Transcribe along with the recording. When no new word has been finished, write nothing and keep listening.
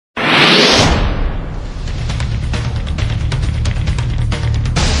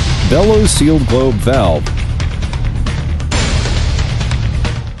Bellows sealed globe valve.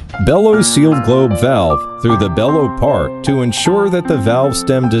 Bellows sealed globe valve through the Bellow part to ensure that the valve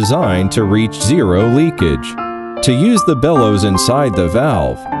stem designed to reach zero leakage. To use the bellows inside the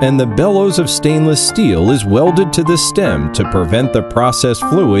valve, and the bellows of stainless steel is welded to the stem to prevent the process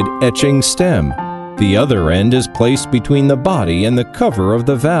fluid etching stem. The other end is placed between the body and the cover of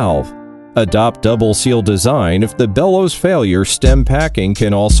the valve. Adopt double seal design if the bellows failure stem packing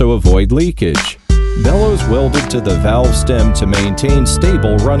can also avoid leakage. Bellows welded to the valve stem to maintain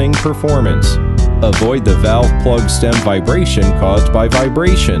stable running performance. Avoid the valve plug stem vibration caused by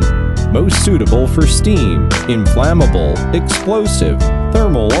vibration. Most suitable for steam, inflammable, explosive,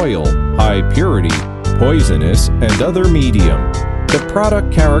 thermal oil, high purity, poisonous, and other medium. The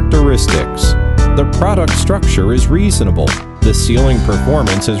product characteristics. The product structure is reasonable. The sealing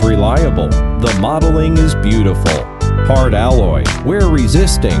performance is reliable. The modeling is beautiful. Hard alloy,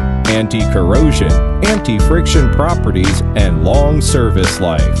 wear-resisting, anti-corrosion, anti-friction properties, and long service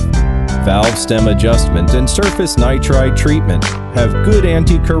life. Valve stem adjustment and surface nitride treatment have good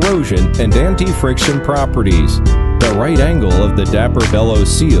anti-corrosion and anti-friction properties. The right angle of the Dapper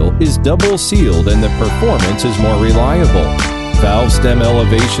Bellows seal is double sealed and the performance is more reliable. Valve stem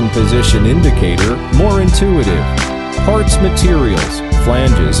elevation position indicator more intuitive. Parts materials,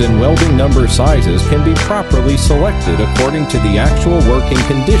 flanges, and welding number sizes can be properly selected according to the actual working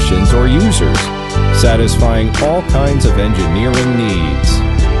conditions or users, satisfying all kinds of engineering needs.